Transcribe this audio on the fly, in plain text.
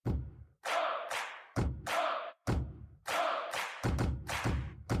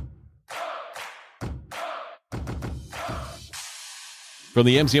From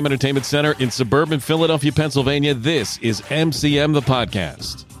the MCM Entertainment Center in suburban Philadelphia, Pennsylvania, this is MCM the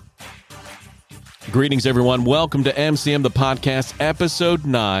Podcast. Greetings, everyone. Welcome to MCM the Podcast, Episode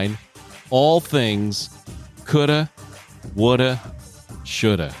 9, All Things Coulda, Woulda,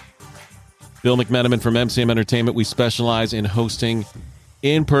 Shoulda. Bill McMenamin from MCM Entertainment. We specialize in hosting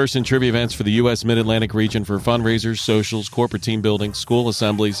in-person trivia events for the U.S. Mid-Atlantic region for fundraisers, socials, corporate team building, school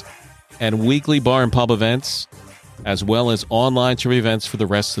assemblies, and weekly bar and pub events, as well as online trivia events for the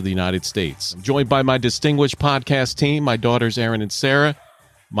rest of the United States. I'm joined by my distinguished podcast team, my daughters Erin and Sarah,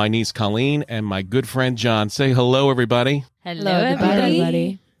 my niece Colleen, and my good friend John. Say hello, everybody. Hello,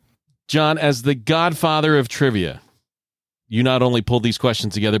 everybody. John, as the godfather of trivia, you not only pulled these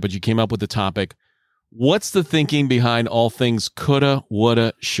questions together, but you came up with the topic. What's the thinking behind all things coulda,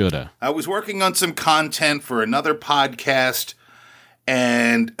 woulda, shoulda? I was working on some content for another podcast,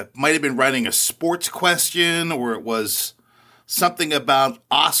 and it might have been writing a sports question, or it was something about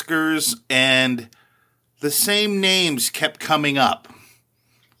Oscars, and the same names kept coming up.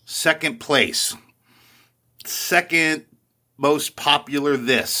 Second place. Second most popular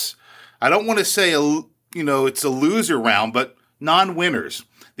this. I don't want to say, it's a loser round, but non-winners.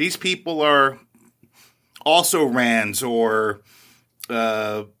 These people are also rans or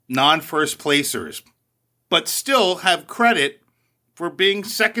non-first placers, but still have credit for being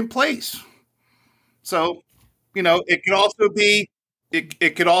second place. So, it could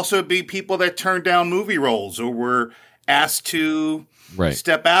also be people that turned down movie roles or were asked to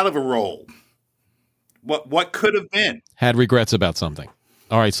step out of a role. What could have been? Had regrets about something.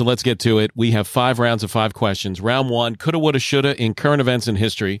 All right, so let's get to it. We have 5 rounds of 5 questions. Round 1, coulda, woulda, shoulda in current events and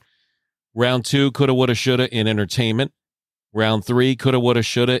history. Round 2, coulda, woulda, shoulda in entertainment. Round 3, coulda, woulda,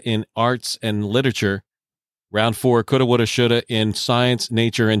 shoulda in arts and literature. Round 4, coulda, woulda, shoulda in science,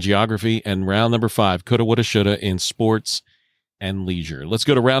 nature, and geography. And round number 5, coulda, woulda, shoulda in sports and leisure. Let's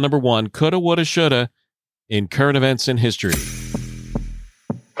go to round number 1, coulda, woulda, shoulda in current events and history.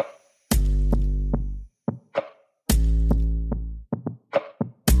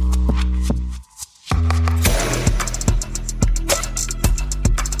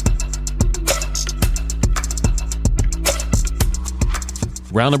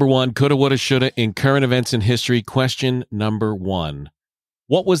 Round number 1, coulda, woulda, shoulda in current events in history. Question number 1.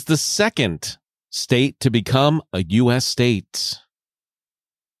 What was the second state to become a U.S. state?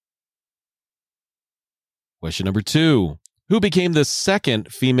 Question number 2. Who became the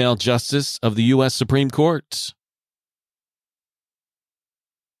second female justice of the U.S. Supreme Court?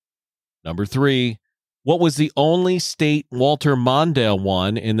 Number 3. What was the only state Walter Mondale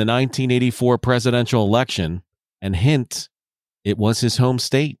won in the 1984 presidential election? And hint, it was his home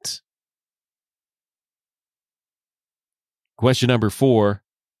state. Question number 4.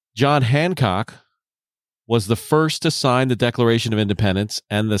 John Hancock was the first to sign the Declaration of Independence,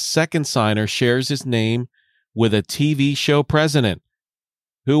 and the second signer shares his name with a TV show president.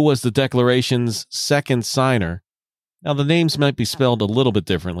 Who was the Declaration's second signer? Now, the names might be spelled a little bit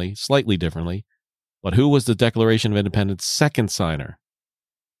differently, slightly differently, but who was the Declaration of Independence second signer?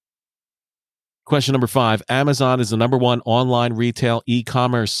 Question number 5. Amazon is the number 1 online retail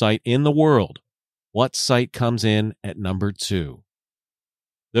e-commerce site in the world. What site comes in at number 2?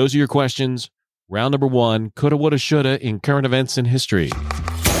 Those are your questions. Round number 1, coulda, woulda, shoulda in current events and history.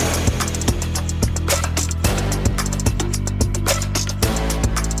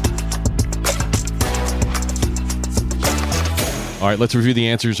 All right, let's review the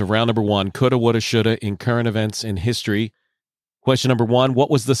answers of round number 1, coulda, woulda, shoulda in current events and history. Question number 1, what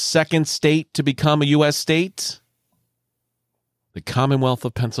was the second state to become a U.S. state? The Commonwealth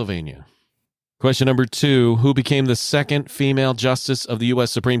of Pennsylvania. Question number 2, who became the second female justice of the U.S.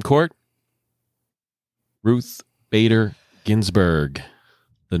 Supreme Court? Ruth Bader Ginsburg,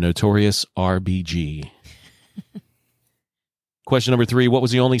 the notorious RBG. Question number 3, what was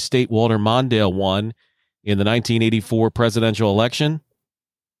the only state Walter Mondale won in the 1984 presidential election?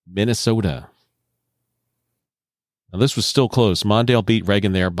 Minnesota. Now, this was still close. Mondale beat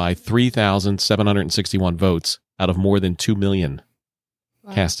Reagan there by 3,761 votes out of more than 2 million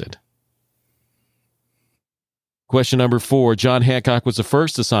casted. Question number 4. John Hancock was the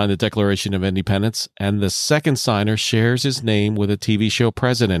first to sign the Declaration of Independence, and the second signer shares his name with a TV show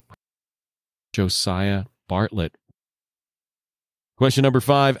president, Josiah Bartlett. Question number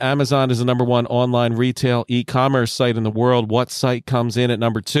 5. Amazon is the number 1 online retail e-commerce site in the world. What site comes in at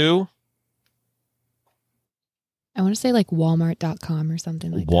number 2? I want to say like Walmart.com or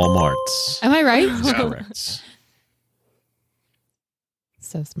something like Walmart. that. Am I right? That's correct.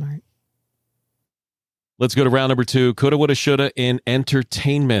 So smart. Let's go to round number 2. Coulda, woulda, shoulda in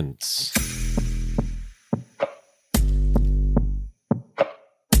entertainment.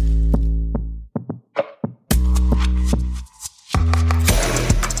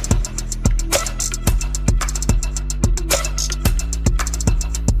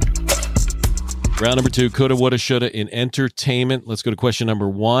 Round number 2, coulda, woulda, shoulda in entertainment. Let's go to question number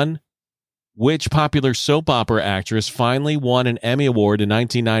 1. Which popular soap opera actress finally won an Emmy Award in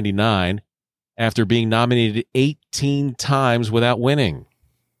 1999 after being nominated 18 times without winning?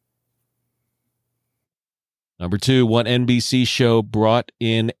 Number 2, what NBC show brought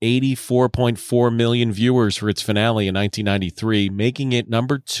in 84.4 million viewers for its finale in 1993, making it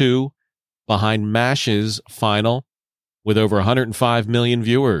number 2 behind MASH's final with over 105 million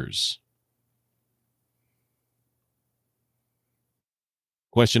viewers?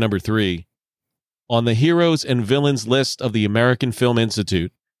 Question number 3. On the heroes and villains list of the American Film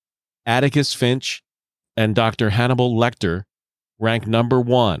Institute, Atticus Finch and Dr. Hannibal Lecter rank number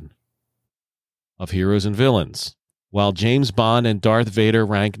 1 of heroes and villains, while James Bond and Darth Vader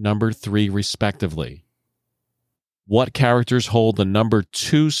rank number 3 respectively. What characters hold the number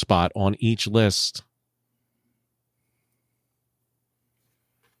 2 spot on each list?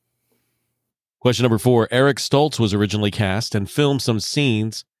 Question number 4. Eric Stoltz was originally cast and filmed some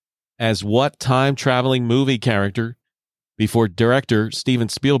scenes as what time-traveling movie character before director Steven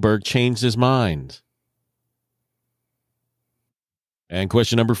Spielberg changed his mind? And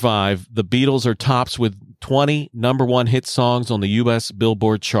question number 5. The Beatles are tops with 20 number 1 hit songs on the U.S.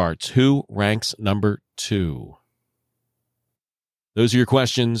 Billboard charts. Who ranks number 2? Those are your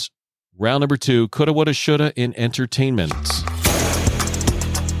questions. Round number 2, coulda, woulda, shoulda in entertainment.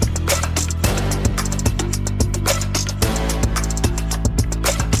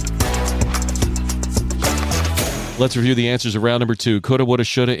 Let's review the answers of round number 2. Coulda, woulda,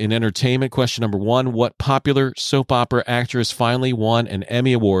 shoulda in entertainment. Question number 1. What popular soap opera actress finally won an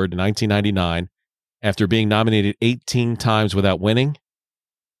Emmy Award in 1999 after being nominated 18 times without winning?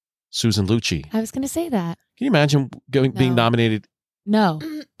 Susan Lucci. I was going to say that. Can you imagine being nominated No.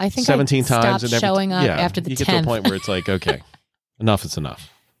 I think 17 I times stopped showing up after the 10th. You get to a point where it's like, okay, enough is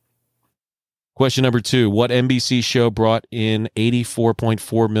enough. Question number 2. What NBC show brought in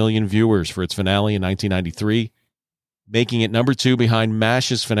 84.4 million viewers for its finale in 1993? Making it number 2 behind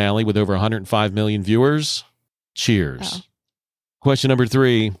MASH's finale with over 105 million viewers? Cheers. Oh. Question number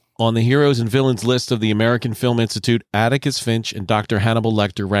 3. On the heroes and villains list of the American Film Institute, Atticus Finch and Dr. Hannibal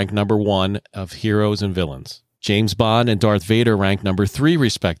Lecter rank number 1 of heroes and villains. James Bond and Darth Vader rank number 3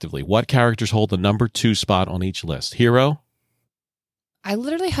 respectively. What characters hold the number 2 spot on each list? Hero? I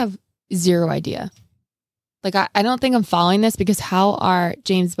literally have zero idea. Like, I don't think I'm following this because how are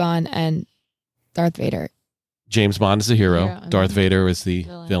James Bond and Darth Vader? James Bond is the hero. Darth Vader is the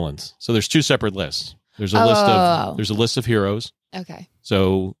villain. villains. So there's 2 separate lists. There's a list of heroes. Okay.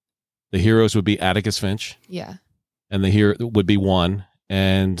 So the heroes would be Atticus Finch, Yeah. and the hero would be 1,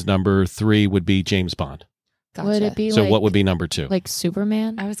 and number 3 would be James Bond. Gotcha. Would it be So like, what would be number 2? like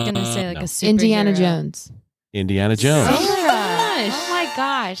Superman? I was going to say like No. a superhero. Indiana Jones. Indiana Jones. Oh my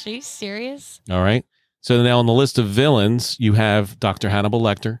gosh. Are you serious? All right. So now on the list of villains, you have Dr. Hannibal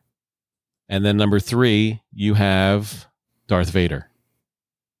Lecter. And then number 3, you have Darth Vader.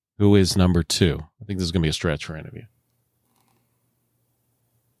 Who is number 2? I think this is going to be a stretch for any of you.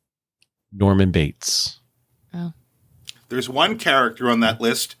 Norman Bates. Oh. There's one character on that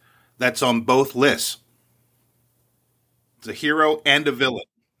list that's on both lists. It's a hero and a villain.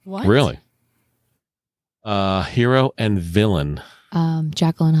 What? Really? Hero and villain.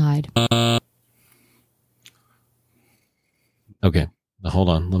 Jekyll and Hyde. Okay. Now hold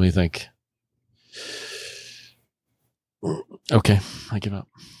on. Let me think. Okay. I give up.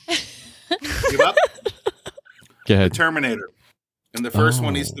 Give up? Go ahead. Terminator. In the first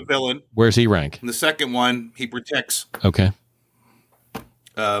one, he's the villain. Where's he rank? In the second one, he protects. Okay.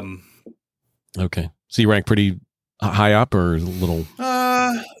 Um, Okay. So he rank pretty high up or a little...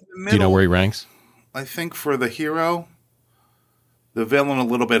 middle, Do you know where he ranks? I think for the hero, the villain a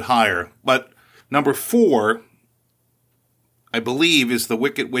little bit higher. But number 4, I believe, is the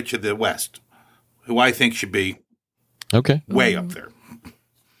Wicked Witch of the West, who I think should be Okay. way up there.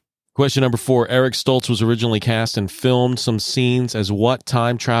 Question number 4. Eric Stoltz was originally cast and filmed some scenes as what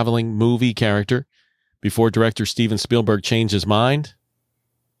time-traveling movie character before director Steven Spielberg changed his mind?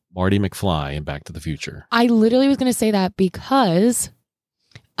 Marty McFly in Back to the Future. I literally was going to say that because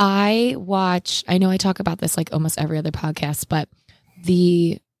I know I talk about this like almost every other podcast, but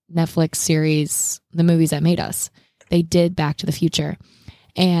the Netflix series, The Movies That Made Us, they did Back to the Future.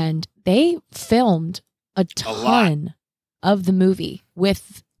 And they filmed a ton of the movie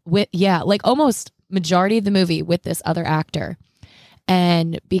with like almost majority of the movie with this other actor.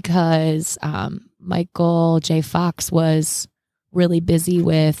 And because Michael J. Fox was really busy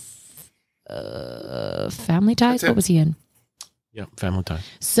with Family Ties. What was he in? Yeah, Family Ties.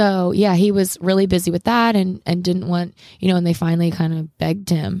 So, yeah, he was really busy with that and didn't want, and they finally kind of begged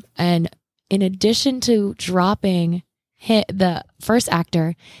him. And in addition to dropping the first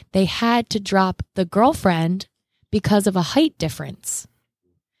actor, they had to drop the girlfriend because of a height difference.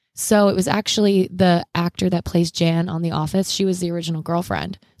 So it was actually the actor that plays Jan on The Office. She was the original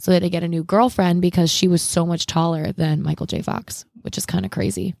girlfriend. So they had to get a new girlfriend because she was so much taller than Michael J. Fox, which is kind of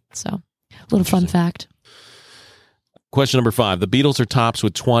crazy. So a little fun fact. Question number 5. The Beatles are tops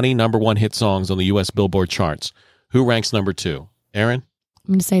with 20 number one hit songs on the U.S. Billboard charts. Who ranks number 2? Aaron?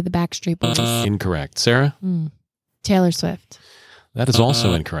 I'm going to say the Backstreet Boys. Incorrect. Sarah? Taylor Swift. That is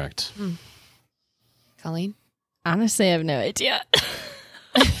also incorrect. Colleen? Honestly, I have no idea.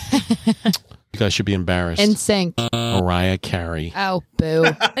 You guys should be embarrassed. NSYNC. Mariah Carey. Oh, boo.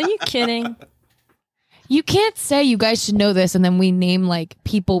 Are you kidding? You can't say you guys should know this and then we name like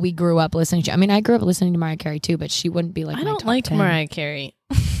people we grew up listening to. I mean, I grew up listening to Mariah Carey too, but she wouldn't be like I my don't top like 10. Mariah Carey.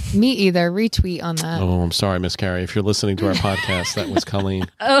 Me either. Retweet on that. Oh, I'm sorry, Miss Carey. If you're listening to our podcast, that was Colleen.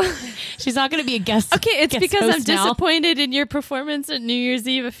 Oh, She's not going to be a guest. okay. It's guest because I'm host now. disappointed in your performance at New Year's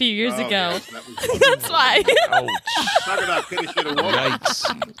Eve a few years ago. Yes, that was That's why. Talk about finishing a woman.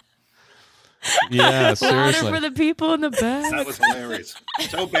 Yikes. Yeah, seriously. Louder for the people in the back. That was hilarious.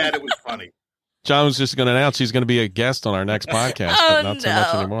 So bad it was funny. John was just going to announce he's going to be a guest on our next podcast, but not so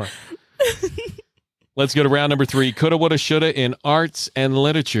much anymore. Let's go to round number 3. Coulda, woulda, shoulda in arts and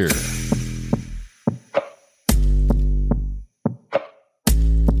literature.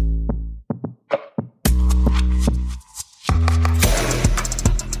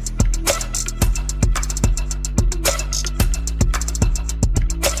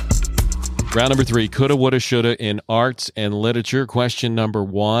 Round number 3, coulda, woulda, shoulda in arts and literature. Question number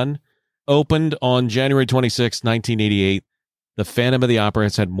 1. Opened on January 26, 1988, the Phantom of the Opera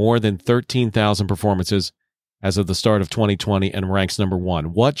has had more than 13,000 performances as of the start of 2020 and ranks number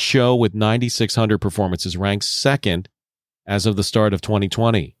 1. What show with 9,600 performances ranks second as of the start of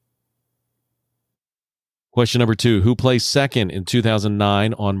 2020? Question number 2. Who placed second in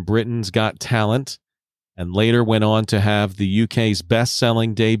 2009 on Britain's Got Talent and later went on to have the UK's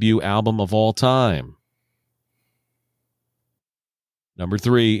best-selling debut album of all time? Number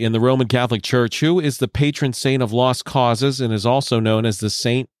 3, in the Roman Catholic Church, who is the patron saint of lost causes and is also known as the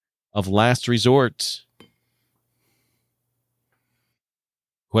Saint of Last Resort?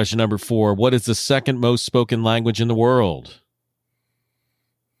 Question number 4, what is the second most spoken language in the world?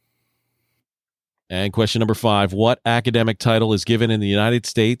 And question number 5, what academic title is given in the United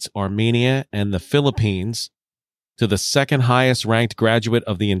States, Armenia, and the Philippines to the second highest ranked graduate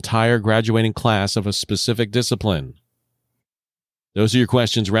of the entire graduating class of a specific discipline? Those are your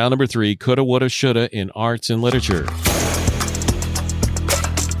questions. Round number 3, coulda, woulda, shoulda in arts and literature.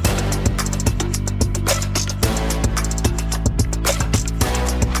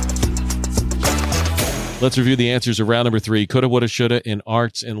 Let's review the answers of round number 3, coulda, woulda, shoulda in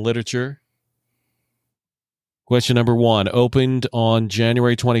arts and literature. Question number 1, opened on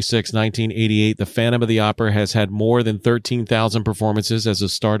January 26, 1988, the Phantom of the Opera has had more than 13,000 performances as of the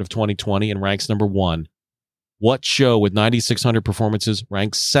start of 2020 and ranks number 1. What show with 9,600 performances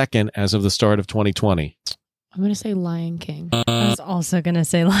ranks second as of the start of 2020? I'm going to say Lion King. I was also going to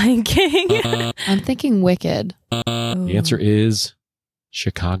say Lion King. I'm thinking Wicked. The answer is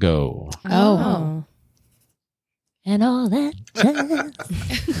Chicago. Oh. And all that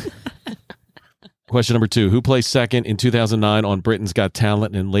jazz. Question number 2, who placed second in 2009 on Britain's Got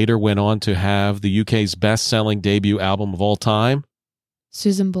Talent and later went on to have the UK's best-selling debut album of all time?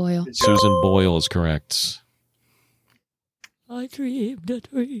 Susan Boyle. Susan Boyle is correct. I dreamed a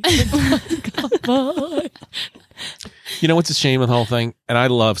dream. You know what's a shame with the whole thing? And I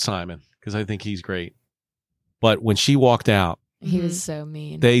love Simon because I think he's great. But when she walked out, He was so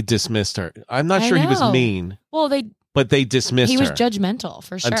mean. they dismissed her. I'm not I sure he was know. mean, Well, but they dismissed he her was judgmental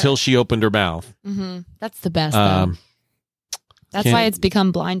for sure. until she opened her mouth. That's the best. Though. That's can't- why it's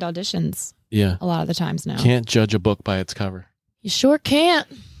become blind auditions Yeah. a lot of the times now. Can't judge a book by its cover. You sure can't.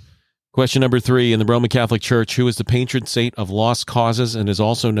 Question number 3, in the Roman Catholic Church, who is the patron saint of lost causes and is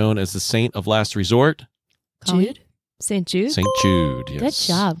also known as the Saint of Last Resort? Colleen? St. Jude? St. Jude, yes.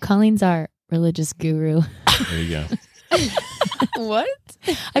 Good job. Colleen's our religious guru. There you go. What?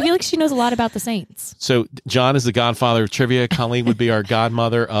 I feel like she knows a lot about the saints. So John is the godfather of trivia. Colleen would be our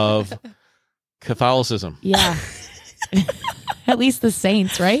godmother of Catholicism. Yeah. At least the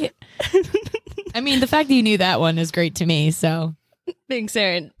saints, right? I mean, the fact that you knew that one is great to me, so. Thanks,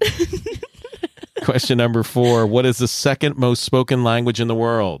 Aaron. Question number 4, what is the second most spoken language in the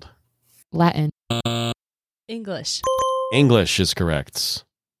world? Latin. English. English is correct.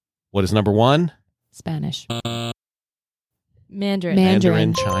 What is number 1? Spanish. Mandarin.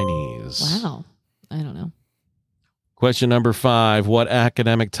 Mandarin. Chinese. Wow. I don't know. Question number 5. What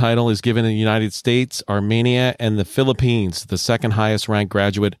academic title is given in the United States, Armenia, and the Philippines, the second highest ranked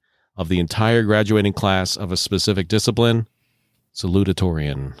graduate of the entire graduating class of a specific discipline?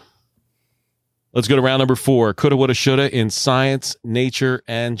 Salutatorian. Let's go to round number 4. Coulda, woulda, shoulda in science, nature,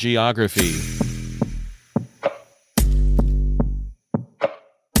 and geography.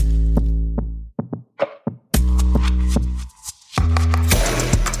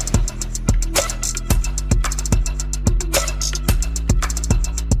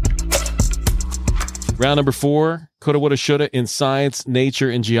 Round number 4, coulda, woulda, shoulda in science, nature,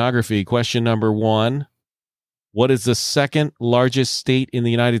 and geography. Question number 1. What is the second largest state in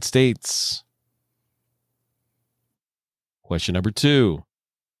the United States? Question number 2.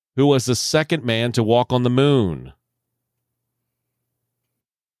 Who was the second man to walk on the moon?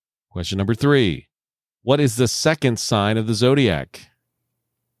 Question number 3. What is the second sign of the zodiac?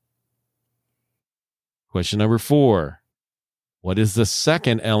 Question number 4. What is the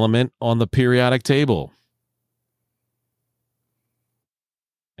second element on the periodic table?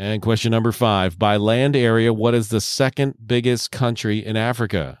 And question number 5. By land area, what is the second biggest country in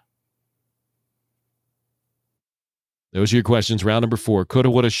Africa? Those are your questions. Round number 4.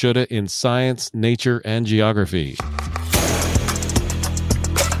 Coulda, woulda, shoulda in science, nature, and geography.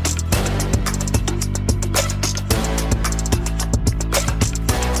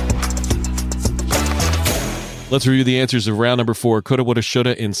 Let's review the answers of round number 4. Coulda, woulda,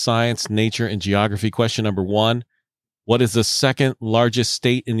 shoulda in science, nature, and geography. Question number 1. What is the second largest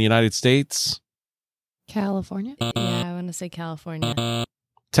state in the United States? California. Yeah, I want to say California.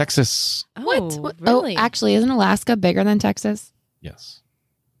 Texas. Oh, What? Really? Oh, actually, isn't Alaska bigger than Texas? Yes.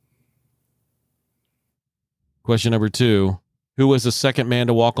 Question number 2. Who was the second man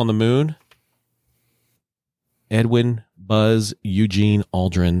to walk on the moon? Edwin Buzz Eugene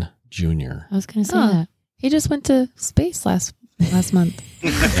Aldrin Jr. I was going to say that. He just went to space last month.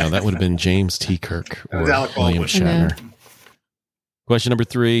 No, that would have been James T. Kirk That was or Alec William Baldwin. Shatner. Question number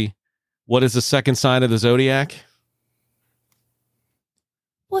 3. What is the second sign of the zodiac?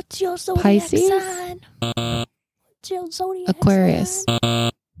 What's your zodiac Pisces? sign? What's your zodiac Aquarius. sign?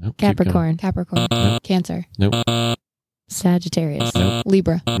 Nope, keep Capricorn. Nope. Cancer. Nope. Sagittarius. Nope.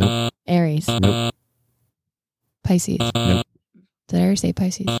 Libra. Nope. Aries. Nope. Pisces. Nope. Did I ever say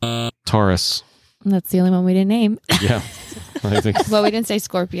Pisces? Taurus. That's the only one we didn't name. Yeah. I think. Well, we didn't say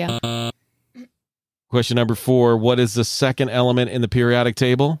Scorpio. Question number 4. What is the second element in the periodic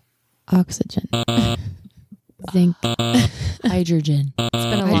table? Oxygen. Zinc. Hydrogen. It's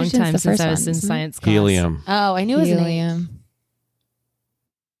been a long Hydrogen's time the since first I was one, in isn't it? science class. Helium. Oh, I knew it was helium.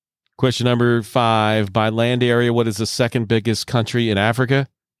 Question number 5. By land area, what is the second biggest country in Africa?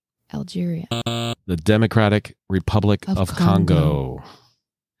 Algeria. The Democratic Republic Of of Congo. Congo.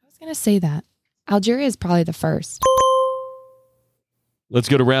 I was going to say that. Algeria is probably the first. Let's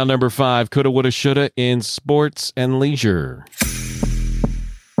go to round number 5. Coulda, woulda, shoulda in sports and leisure.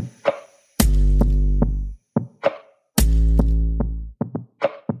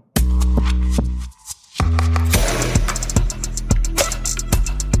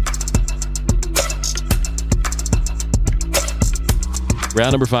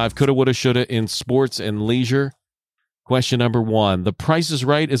 Round number 5. Coulda, woulda, shoulda in sports and leisure. Question number 1. The Price is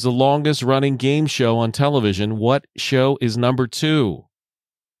Right is the longest running game show on television. What show is number 2?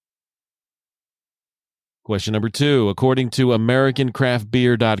 Question number 2. According to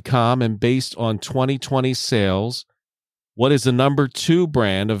AmericanCraftBeer.com and based on 2020 sales, what is the number 2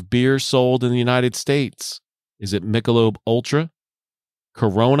 brand of beer sold in the United States? Is it Michelob Ultra,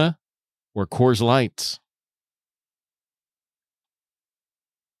 Corona, or Coors Light?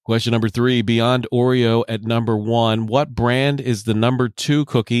 Question number 3. Beyond Oreo at number 1, what brand is the number 2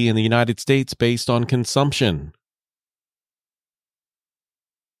 cookie in the United States based on consumption?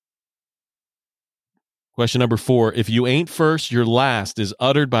 Question number 4. If you ain't first, you're last is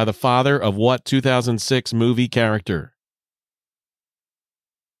uttered by the father of what 2006 movie character?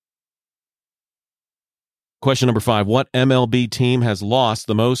 Question number 5. What MLB team has lost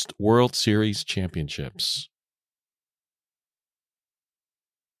the most World Series championships?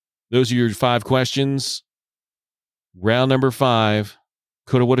 Those are your 5 questions. Round number 5.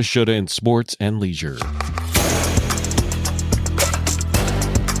 Coulda, woulda, shoulda in sports and leisure.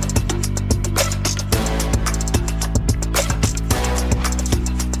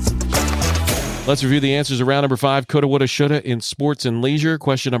 Let's review the answers of round number 5. Coulda, woulda, shoulda in sports and leisure.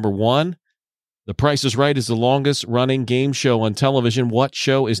 Question number 1. The Price is Right is the longest running game show on television. What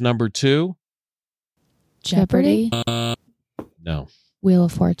show is number 2? Jeopardy. No. Wheel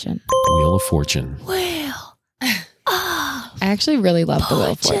of Fortune. Wheel of Fortune. Well, I actually really love the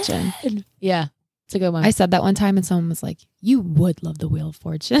Wheel of Fortune. Yeah. It's a good one. I said that one time and someone was like, you would love the Wheel of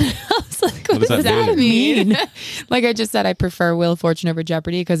Fortune. I was like, what does that mean? Like I just said, I prefer Wheel of Fortune over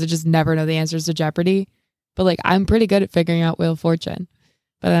Jeopardy because I just never know the answers to Jeopardy. But like, I'm pretty good at figuring out Wheel of Fortune.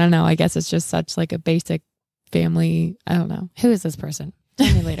 But I don't know. I guess it's just such like a basic family. I don't know. Who is this person?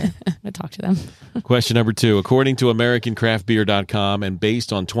 Tell me later. I'm going to talk to them. Question number 2. According to AmericanCraftBeer.com and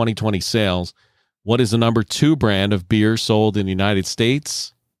based on 2020 sales, what is the number 2 brand of beer sold in the United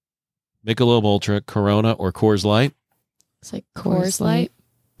States? Michelob Ultra, Corona, or Coors Light? It's like Coors Light.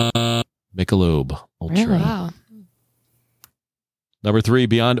 Michelob Ultra. Really? Wow. Number 3,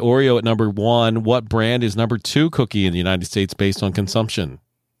 beyond Oreo at number 1, what brand is number 2 cookie in the United States based on consumption?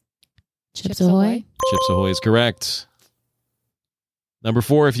 Chips Ahoy. Chips Ahoy is correct. Number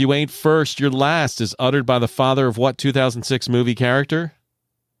 4, if you ain't first, you're last is uttered by the father of what 2006 movie character?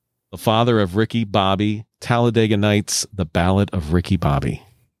 The father of Ricky Bobby, Talladega Nights, The Ballad of Ricky Bobby.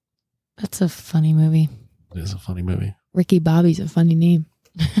 That's a funny movie. It is a funny movie. Ricky Bobby's a funny name.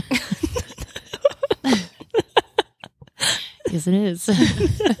 Yes, it is.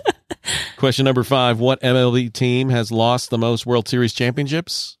 Question number 5, what MLB team has lost the most World Series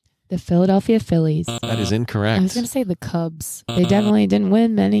championships? The Philadelphia Phillies. That is incorrect. I was going to say the Cubs. They definitely didn't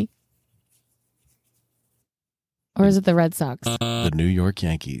win many. Or is it the Red Sox? The New York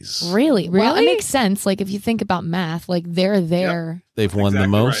Yankees. Really? Well, it Really? makes sense. Like, if you think about math, like, they're there They've won the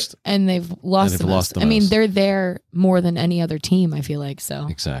Exactly most. and they've lost And they've the most. lost the I mean, most. they're there more than any other team, I feel like. So,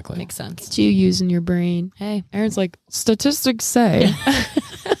 Exactly. makes sense. It's you using your brain. Hey, Aaron's like, statistics say.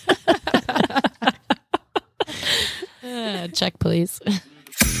 Check, please.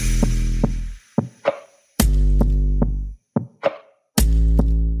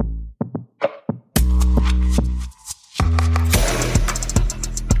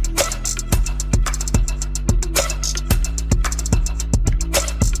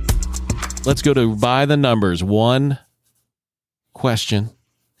 Let's go to by the numbers. 1 question.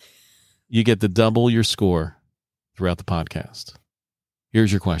 You get to double your score throughout the podcast.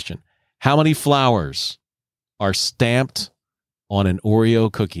 Here's your question. How many flowers are stamped on an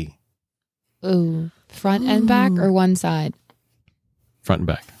Oreo cookie? Ooh. Front and back or one side? Front and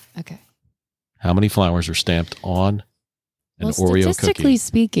back. Okay. How many flowers are stamped on an Oreo statistically cookie?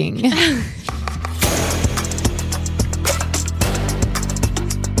 speaking.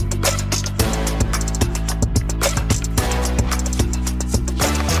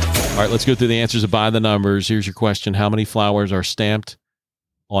 All right, let's go through the answers of by the numbers. Here's your question. How many flowers are stamped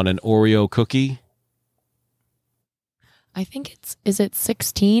on an Oreo cookie? I think is it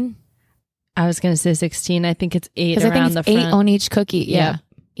 16? I was going to say 16. I think it's 8 Because I around think it's the 8 front. on each cookie. Yeah.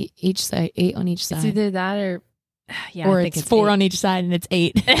 Yeah. Each side, 8 on each It's side. either that or yeah, or I think it's 4 8. on each side and it's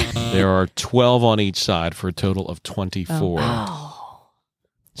 8. There are 12 on each side for a total of 24. Oh.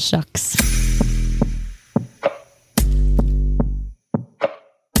 Shucks.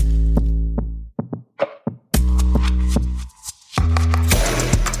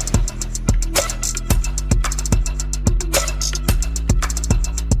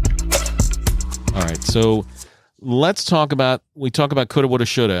 All right, so let's talk about, we talk about coulda, woulda,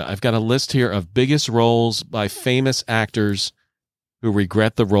 shoulda. I've got a list here of biggest roles by famous actors who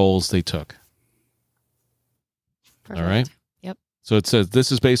regret the roles they took. Perfect. All right. Yep. So it says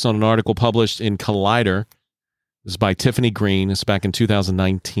this is based on an article published in Collider. This is by Tiffany Green. It's back in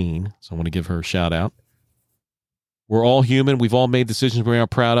 2019. So I want to give her a shout out. We're all human. We've all made decisions we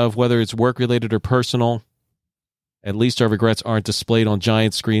aren't proud of, whether it's work related or personal. At least our regrets aren't displayed on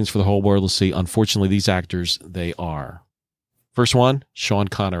giant screens for the whole world to see. Unfortunately, these actors, they are. First one, Sean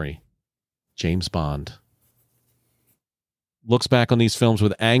Connery, James Bond. Looks back on these films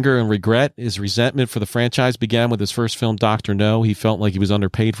with anger and regret. His resentment for the franchise began with his first film, Dr. No. He felt like he was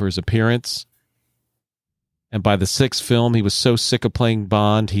underpaid for his appearance. And by the 6th film, he was so sick of playing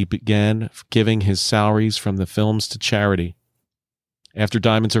Bond, he began giving his salaries from the films to charity. After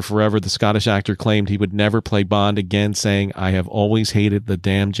Diamonds Are Forever, the Scottish actor claimed he would never play Bond again, saying, I have always hated the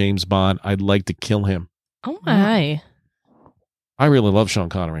damn James Bond. I'd like to kill him. Oh my. I really love Sean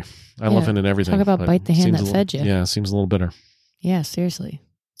Connery. I love him in everything. Talk about but bite the hand seems that a fed you. Yeah, seems a little bitter. Yeah, seriously.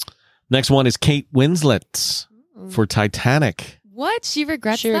 Next one is Kate Winslet for Titanic. What? She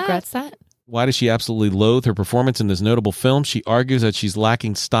regrets She that? regrets that? Why does she absolutely loathe her performance in this notable film? She argues that she's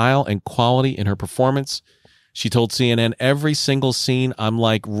lacking style and quality in her performance. She told CNN, every single scene, I'm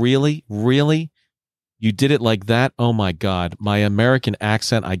like, really? Really? You did it like that? Oh my God. My American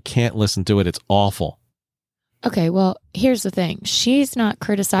accent, I can't listen to it. It's awful. Okay, well, here's the thing. She's not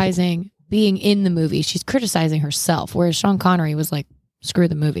criticizing being in the movie. She's criticizing herself, whereas Sean Connery was like, screw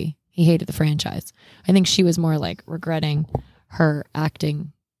the movie. He hated the franchise. I think she was more like regretting her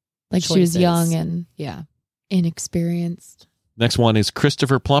acting Like she was choices. young and inexperienced. Next one is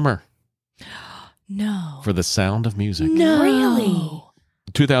Christopher Plummer No. for The Sound of Music. No. Really?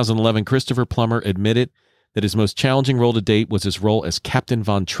 In 2011, Christopher Plummer admitted that his most challenging role to date was his role as Captain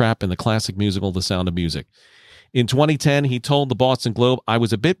Von Trapp in the classic musical The Sound of Music. In 2010, he told the Boston Globe, "I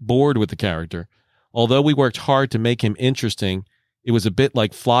was a bit bored with the character. Although we worked hard to make him interesting, it was a bit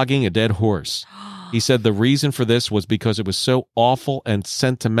like flogging a dead horse." He said the reason for this was because it was so awful and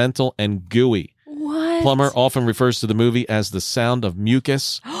sentimental and gooey. What? Plummer often refers to the movie as The Sound of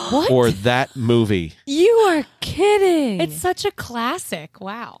Mucus What? or That Movie. You are kidding. It's such a classic.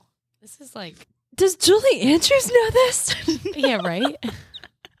 Wow. This is like, Does Julie Andrews know this? yeah, right?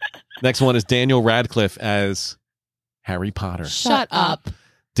 Next one is Daniel Radcliffe as Harry Potter. Shut up.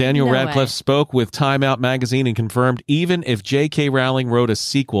 Daniel No Radcliffe way. spoke with Time Out magazine and confirmed even if J.K. Rowling wrote a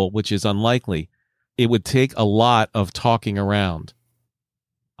sequel, which is unlikely, it would take a lot of talking around.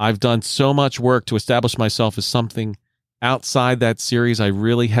 "I've done so much work to establish myself as something outside that series. I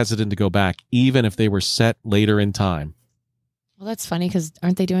really hesitant to go back, even if they were set later in time." Well, that's funny because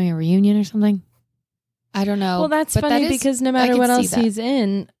aren't they doing a reunion or something? I don't know. Well, that's but funny that is- because no I matter could what see else that. he's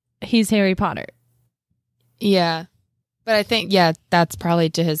in, he's Harry Potter. Yeah. But I think, that's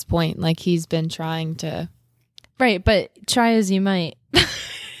probably to his point. Like he's been trying to. Right, but try as you might.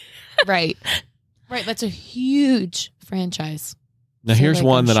 Right. Right. That's a huge franchise. Now, So, here's like,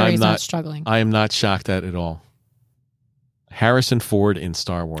 one that sure I'm he's not struggling. I am not shocked at all. Harrison Ford in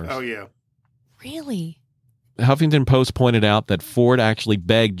Star Wars. Oh yeah. Really? Huffington Post pointed out that Ford actually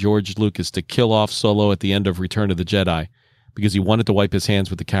begged George Lucas to kill off Solo at the end of Return of the Jedi because he wanted to wipe his hands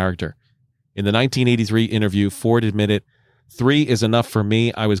with the character. In the 1983 interview, Ford admitted, "3 is enough for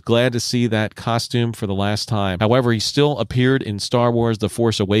me. I was glad to see that costume for the last time." However, he still appeared in Star Wars The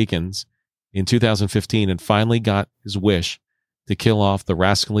Force Awakens in 2015 and finally got his wish to kill off the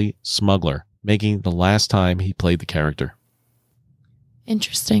rascally smuggler, making the last time he played the character.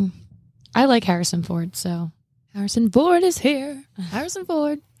 Interesting. I like Harrison Ford, so Harrison Ford is here. Harrison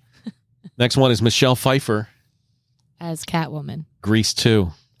Ford Next one is Michelle Pfeiffer, as Catwoman. Grease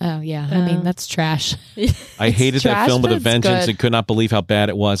 2. Oh yeah, I mean that's trash. I It's hated that trash, film with but a it's vengeance good. and could not believe how bad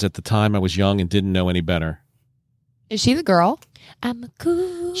it was. At the time, I was young and didn't know any better. Is she the girl? I'm a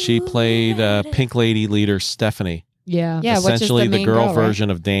cool. She played Pink Lady leader Stephanie, Yeah, which is essentially the main girl right?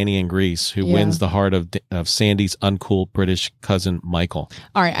 version of Danny in Grease, who Yeah. wins the heart of Sandy's uncool British cousin Michael.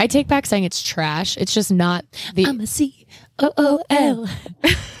 All right, I take back saying it's trash. It's just not the. I'm a COOLRIDER.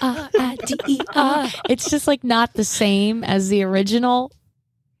 It's just like not the same as the original.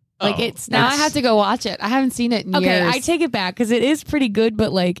 Like Oh, it's now I have to go watch it. I haven't seen it in years. I take it back because it is pretty good,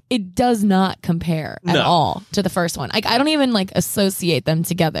 but like it does not compare at No. all to the first one. Like I don't even like associate them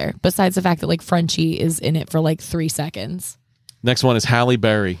together. Besides the fact that like Frenchie is in it for like 3 seconds. Next one is Halle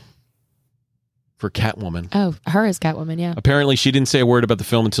Berry for Catwoman. Oh, her as Catwoman, yeah. Apparently, she didn't say a word about the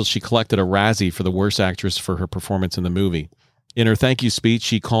film until she collected a Razzie for the worst actress for her performance in the movie. In her thank you speech,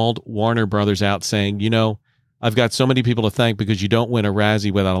 she called Warner Brothers out saying, "You know, I've got so many people to thank because you don't win a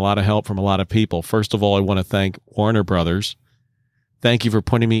Razzie without a lot of help from a lot of people. First of all, I want to thank Warner Brothers. Thank you for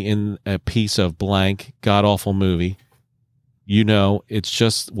putting me in a piece of blank, god-awful movie. You know, it's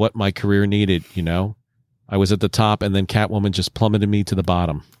just what my career needed, you know? I was at the top, and then Catwoman just plummeted me to the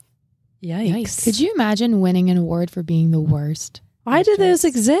bottom." Yikes. Could you imagine winning an award for being the worst? Why do those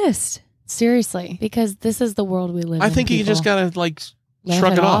exist? Seriously, because this is the world we live in. I think you just people. got to, like, Laugh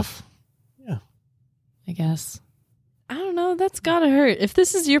shrug it it off. I guess. I don't know. That's gotta hurt. If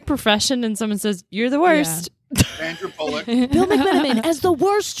this is your profession and someone says you're the worst, Sandra Bullock. Bill McMenamin as the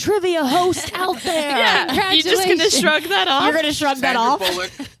worst trivia host out there. yeah, you're just gonna Congratulations. shrug that off. You're gonna shrug that Sandra off.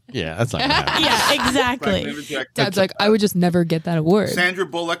 Bullock. Yeah, that's not going to happen. yeah, Right, exactly. interject. Dad's like, I would just never get that award. Sandra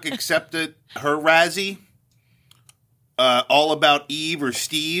Bullock accepted her Razzie. All About Eve or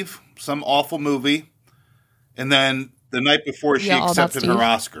Steve, some awful movie. And then the night before, she Yeah, All About accepted her Steve.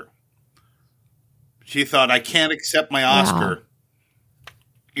 Oscar. She thought, I can't accept my Oscar.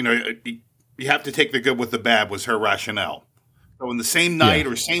 You know, you have to take the good with the bad, was her rationale. So in the same night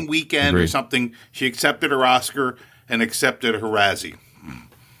Yeah. or same weekend or Agreed. something, she accepted her Oscar and accepted her Razzie.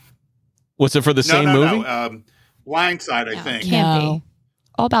 Was it for the same movie? No. Blindside, I think. Can't be.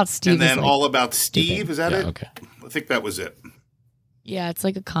 All About Steve. And then is like, All About Steve, is that Yeah, it? okay. I think that was it. yeah, it's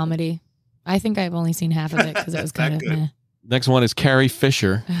like a comedy. I think I've only seen half of it because it was kind That of good. meh. Next one is Carrie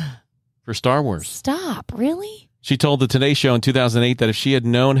Fisher for Star Wars. Stop. Really? She told the Today Show in 2008 that if she had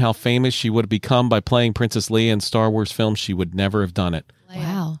known how famous she would have become by playing Princess Leia in Star Wars films, she would never have done it.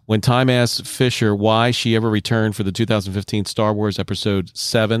 Wow. When Time asked Fisher why she ever returned for the 2015 Star Wars Episode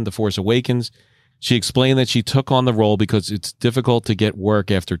 7, The Force Awakens, She explained that she took on the role because it's difficult to get work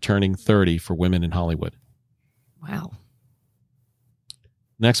after turning 30 for women in Hollywood. Wow.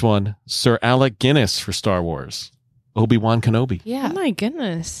 Next one, Sir Alec Guinness for Star Wars. Obi-Wan Kenobi. Yeah. Oh my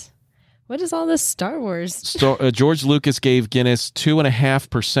goodness. What is all this Star Wars? George Lucas gave Guinness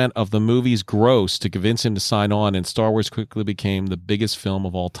 2.5% of the movie's gross to convince him to sign on, and Star Wars quickly became the biggest film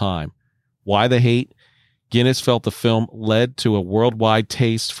of all time. Why the hate? Guinness felt the film led to a worldwide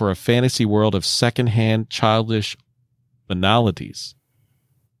taste for a fantasy world of secondhand childish banalities.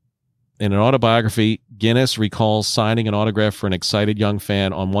 In an autobiography, Guinness recalls signing an autograph for an excited young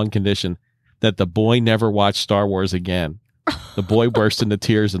fan on one condition, that the boy never watched Star Wars again. The boy burst into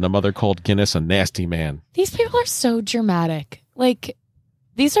tears and the mother called Guinness a nasty man. These people are so dramatic. Like,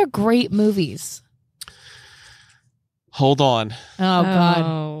 these are great movies. Hold on. Oh, God.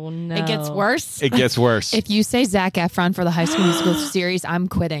 Oh, no. It gets worse. It gets worse. If you say Zac Efron for the High School Musical series, I'm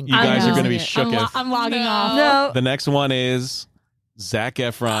quitting. You guys are know. going to be shook. I'm logging off. No. The next one is Zac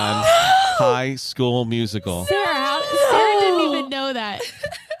Efron, High School Musical. Sarah didn't even know that.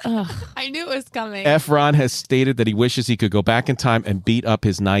 I knew it was coming. Efron has stated that he wishes he could go back in time and beat up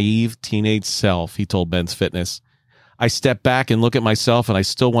his naive teenage self, he told Men's Fitness. I step back and look at myself and I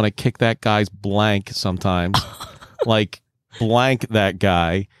still want to kick that guy's blank sometimes. Like, blank that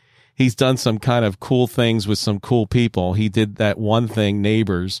guy. He's done some kind of cool things with some cool people. He did that one thing,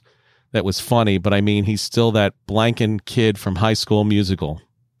 Neighbors, that was funny, but I mean, he's still that blanking kid from High School Musical.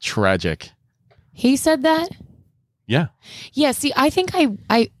 Tragic. He said that? Yeah. Yeah, see, I think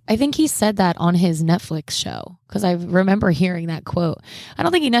I think he said that on his Netflix show because I remember hearing that quote. I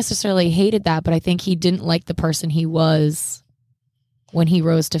don't think he necessarily hated that, but I think he didn't like the person he was when he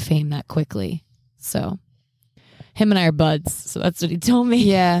rose to fame that quickly. So him and I are buds, so that's what he told me.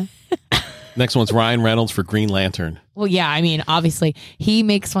 Yeah. Next one's Ryan Reynolds for Green Lantern. Well, yeah, I mean, obviously, he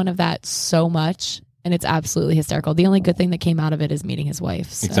makes fun of that so much, and it's absolutely hysterical. The only good thing that came out of it is meeting his wife.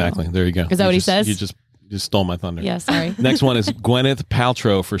 So. Exactly. There you go. Is that what he says? You just stole my thunder. Yeah, sorry. Next one is Gwyneth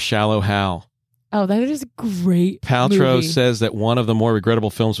Paltrow for Shallow Hal. Oh, that is a great Paltrow movie. says that one of the more regrettable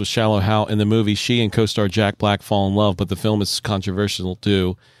films was Shallow Hal. In the movie, she and co-star Jack Black fall in love, but the film is controversial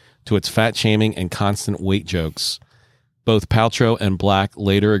due to its fat shaming and constant weight jokes. Both Paltrow and Black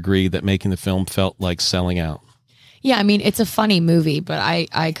later agreed that making the film felt like selling out. Yeah, I mean, it's a funny movie, but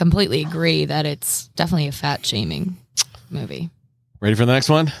I completely agree that it's definitely a fat shaming movie. Ready for the next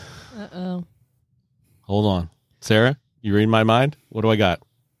one? Uh-oh. Hold on. Sarah, you reading my mind? What do I got?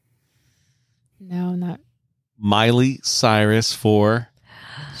 No, I'm not. Miley Cyrus for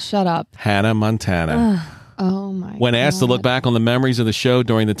Shut up. Hannah Montana. Oh, my When asked to God. look back on the memories of the show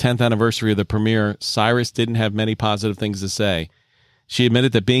during the 10th anniversary of the premiere, Cyrus didn't have many positive things to say. She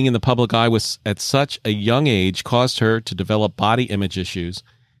admitted that being in the public eye was at such a young age caused her to develop body image issues,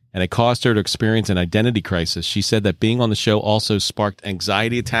 and it caused her to experience an identity crisis. She said that being on the show also sparked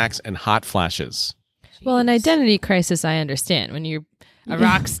anxiety attacks and hot flashes. Well, an identity crisis, I understand. When you're a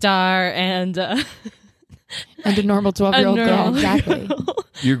rock star and And a normal 12-year-old a girl. normal Exactly.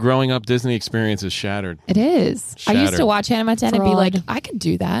 Your growing up Disney experience is shattered. It is. I used to Shattered. watch Hannah Montana and be Fraud. like, I could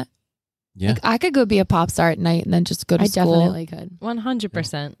do that. Yeah. Like, I could go be a pop star at night and then just go to I school. definitely could.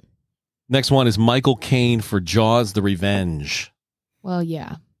 100%. Next one is Michael Caine for Jaws: The Revenge. Well,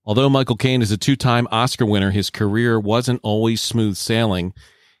 yeah. Although Michael Caine is a two-time Oscar winner, his career wasn't always smooth sailing.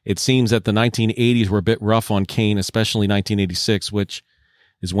 It seems that the 1980s were a bit rough on Caine, especially 1986, which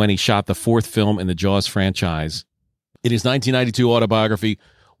is when he shot the fourth film in the Jaws franchise. In his 1992 autobiography,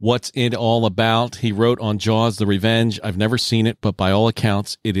 What's It All About?, he wrote on Jaws: The Revenge, I've never seen it, but by all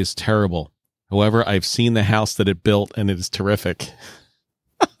accounts, it is terrible. However, I've seen the house that it built, and it is terrific.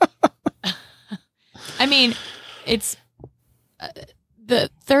 I mean, it's the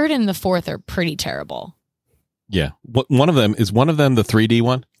third and the fourth are pretty terrible. Yeah. One of them the 3D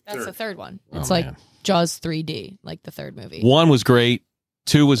one? That's the third one. Oh, It's like man. Jaws 3D, like the third movie. One was great,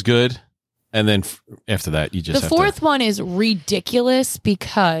 two was good, and then after that, you just The have fourth one is ridiculous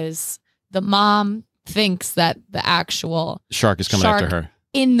because the mom thinks that the actual shark is coming shark after her.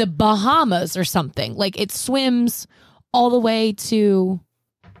 in the Bahamas or something, like it swims all the way to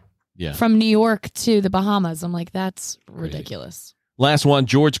Yeah. from New York to the Bahamas. I'm like, that's ridiculous. Last one,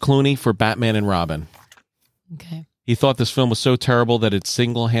 George Clooney for Batman and Robin. Okay. He thought this film was so terrible that it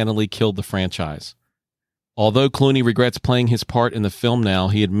single-handedly killed the franchise. Although Clooney regrets playing his part in the film now,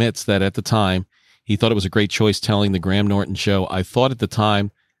 he admits that at the time, he thought it was a great choice telling the Graham Norton show, I thought at the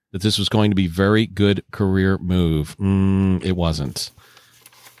time that this was going to be a very good career move. It wasn't.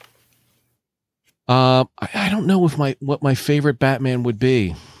 I don't know if what my favorite Batman would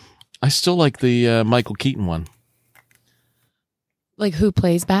be. I still like the Michael Keaton one. Like who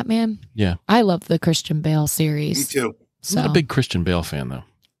plays Batman? Yeah. I love the Christian Bale Me series. too. So, I'm not a big Christian Bale fan, though.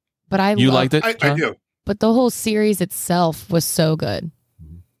 but I You love, liked it? I John? do. But the whole series itself was so good.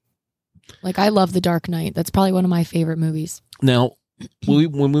 Like I love The Dark Knight. That's probably one of my favorite movies. Now,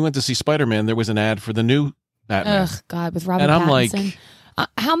 when we went to see Spider-Man, there was an ad for the new Batman. Ugh, God, with Robert And I'm like, Pattinson.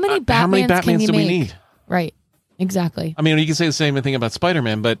 How many Batmans, how many can Batmans you do we make? need? Right. Exactly. I mean, you can say the same thing about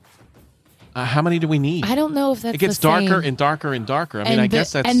Spider-Man, but how many do we need? I don't know if that's It gets the same. darker and darker and darker. I mean, I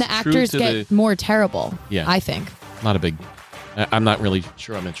guess that's and the true actors to get the. more terrible. Yeah. I think. Not a big. I'm not really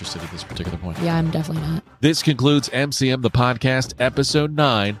sure I'm interested at this particular point. Yeah, I'm definitely not. This concludes MCM the podcast, episode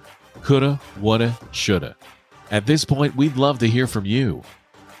 9, Coulda, Woulda, Shoulda. At this point, we'd love to hear from you.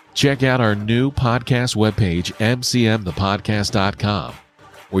 Check out our new podcast webpage, mcmthepodcast.com,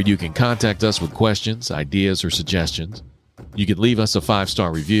 where you can contact us with questions, ideas, or suggestions. You can leave us a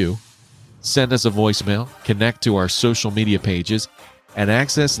 5-star review, send us a voicemail, connect to our social media pages, and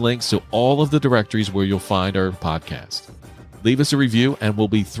access links to all of the directories where you'll find our podcast. Leave us a review, and we'll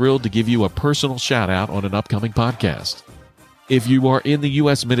be thrilled to give you a personal shout-out on an upcoming podcast. If you are in the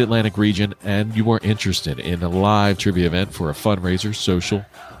U.S. Mid-Atlantic region and you are interested in a live trivia event for a fundraiser, social,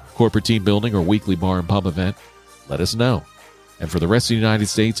 corporate team building, or weekly bar and pub event, let us know. And for the rest of the United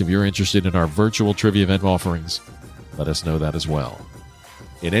States, if you're interested in our virtual trivia event offerings, let us know that as well.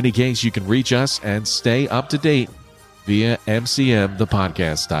 In any case, you can reach us and stay up to date via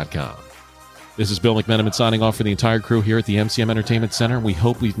mcmthepodcast.com. This is Bill McMenamin signing off for the entire crew here at the MCM Entertainment Center. We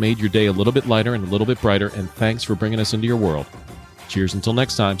hope we've made your day a little bit lighter and a little bit brighter, and thanks for bringing us into your world. Cheers until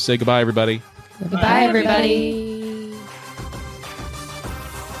next time. Say goodbye, everybody. Goodbye, everybody.